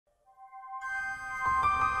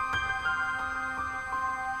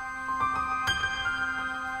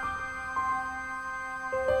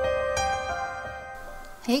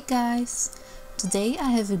Hey guys! Today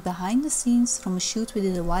I have a behind the scenes from a shoot we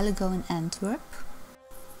did a while ago in Antwerp.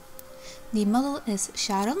 The model is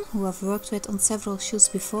Sharon, who I've worked with on several shoots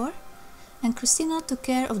before, and Cristina took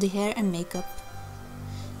care of the hair and makeup.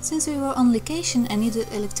 Since we were on location and needed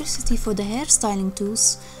electricity for the hairstyling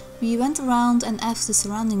tools, we went around and asked the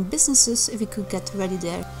surrounding businesses if we could get ready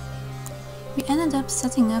there. We ended up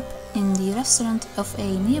setting up in the restaurant of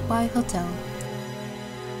a nearby hotel.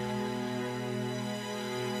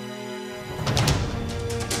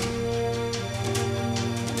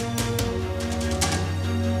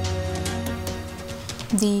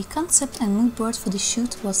 The concept and mood board for the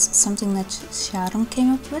shoot was something that Sharon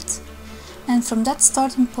came up with, and from that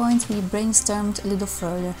starting point we brainstormed a little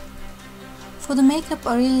further. For the makeup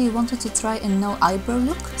I really wanted to try a no eyebrow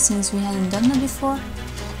look, since we hadn't done that before,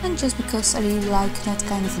 and just because I really like that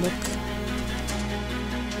kind of look.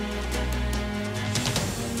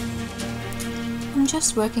 I'm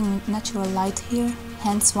just working with natural light here,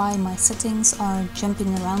 hence why my settings are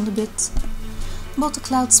jumping around a bit. Both the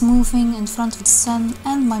clouds moving in front of the sun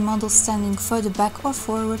and my model standing further back or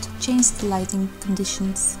forward changed the lighting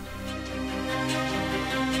conditions.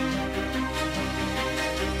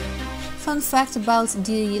 Fun fact about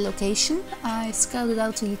the location: I scouted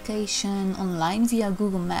out the location online via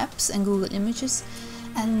Google Maps and Google Images,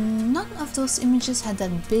 and none of those images had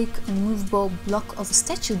that big immovable block of a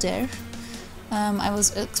statue there. I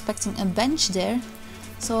was expecting a bench there.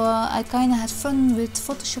 So I kinda had fun with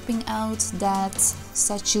photoshopping out that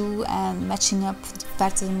statue and matching up the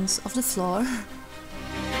patterns of the floor.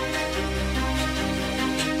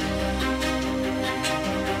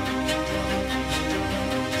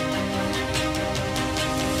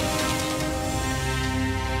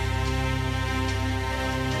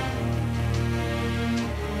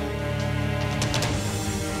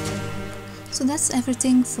 So that's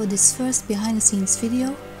everything for this first behind the scenes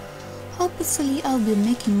video. Hopefully I'll be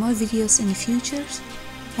making more videos in the future.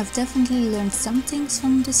 I've definitely learned some things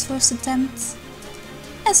from this first attempt.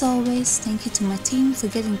 As always, thank you to my team for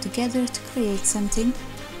getting together to create something.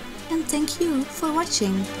 And thank you for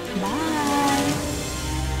watching. Bye!